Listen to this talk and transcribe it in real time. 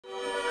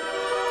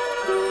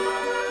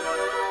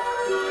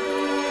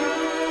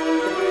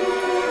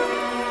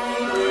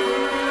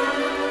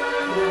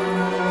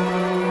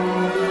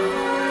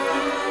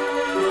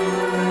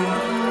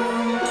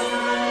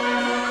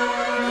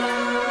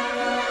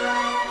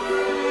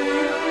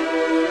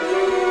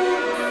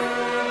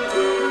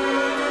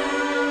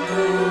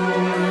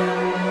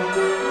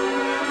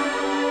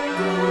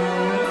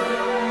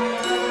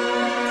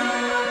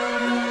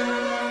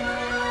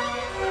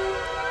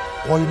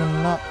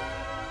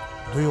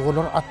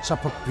duygular at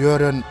çapıp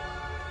ýören,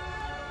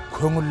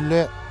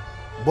 köňülle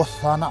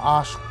bostana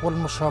aşyk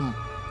bolmuşam,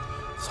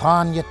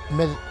 san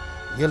yetmez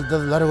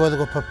yıldızlar göz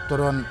köpüp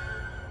duran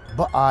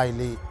bu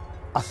aýly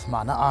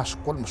asmana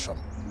aşyk bolmuşam.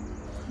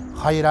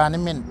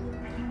 Haýranymen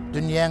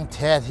dünýäň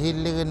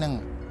täsirliginiň,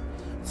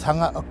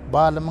 sana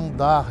ykbalymyň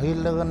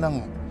dahilliginiň,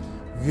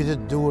 ýüzi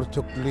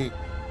döwürtükli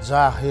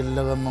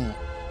jahilligimiň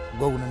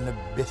göwnüne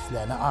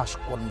beslene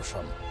aşyk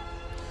bolmuşam.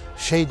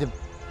 Şeýdip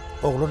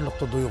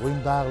oglanlykda duýgym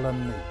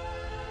daglandy.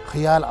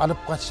 Hyýal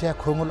alyp gaçýa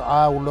köňül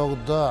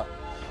awlagda,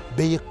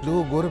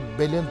 beýikligi görüp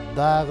belen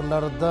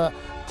daglarda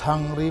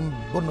Tanrym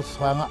bunu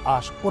sana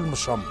aşyk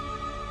bolmuşam.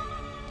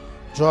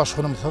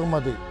 Joşgunum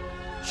sygmady,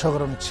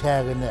 şygyryň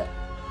çägine,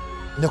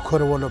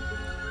 nöker bolup,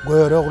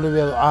 göregli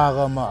we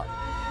agama,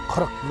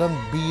 kırklyň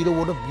biri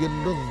bolup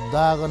ýyldız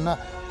dagyna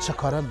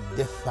çıkaran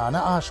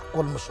destana aşyk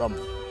bolmuşam.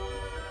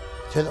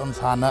 Söz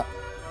insana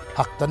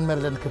hakdan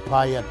berilen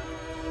kipayet,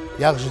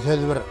 ýagşy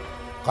söz bir,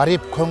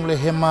 garip köňle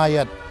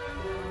himayet,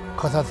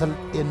 kasasyl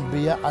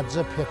enbiya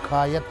ajyp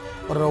hekayet,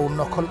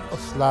 rawnakul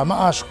islama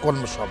aşyk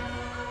bolmuşam.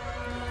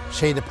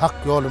 Şeýdi hak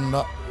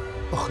ýolunda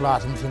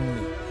ihlasym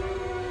sinni.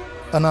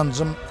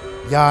 Anancym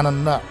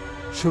ýanynda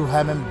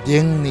şübhämem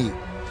deňni.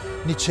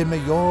 Niçeme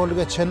ýol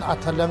geçen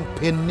atalan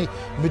penni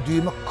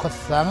müdümi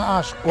kıssaňa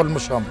aşyk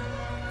bolmuşam.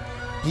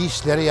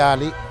 Diýişleri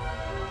ýaly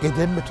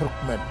gedemmi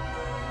türkmen.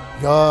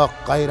 Ýok,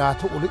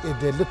 gaýraty uly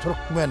edelli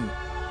türkmen.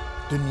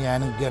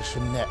 Dünýäniň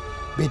gerşinde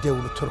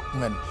bedewli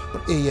türkmen.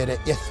 Bir eýere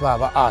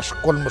esbaba aşyk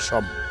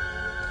bolmuşam.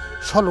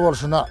 Şol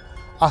bolşuna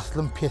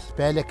aslym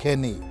pesbäl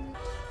ekeni,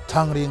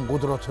 Tanryň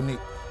gudratyny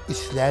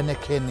islän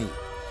ekeni,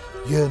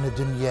 ýöne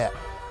dünýä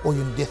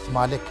oyun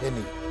desmal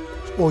ekeni,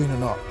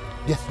 oyununy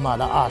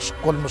desmala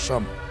aşyk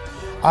bolmuşam.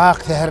 Ak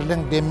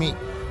seherliň demi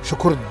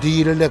şükür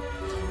diýrilik,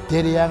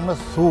 derýäňe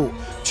su,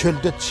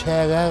 çölde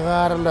çäge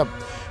garylyp,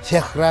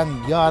 sehran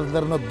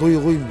ýazlaryna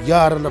duýgym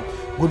ýarylyp,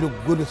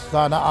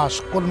 gülüstana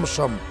aşyk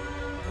bolmuşam.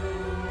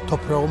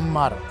 Topragym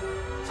bar,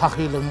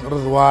 sahylyň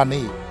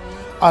rızwany,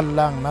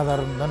 Allah'ın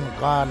nazarından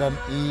galan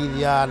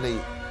iyýaly,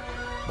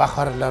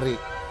 baharlary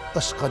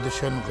ışqa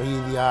düşen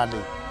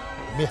gıýdýaly,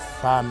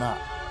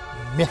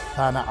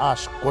 mehsana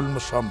aşyk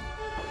bolmuşam.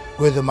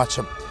 Gözüm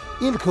açıp,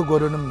 ilki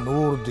görünüm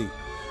nurdy,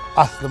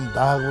 aslym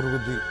dağ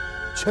urgudy,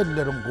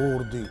 çöllerim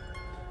gurdy,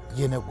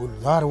 yine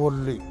gullar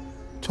bolly,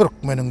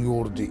 türkmeniň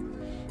ýurdy.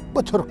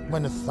 Bu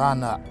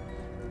türkmenisana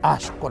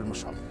aşyk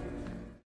bolmuşam.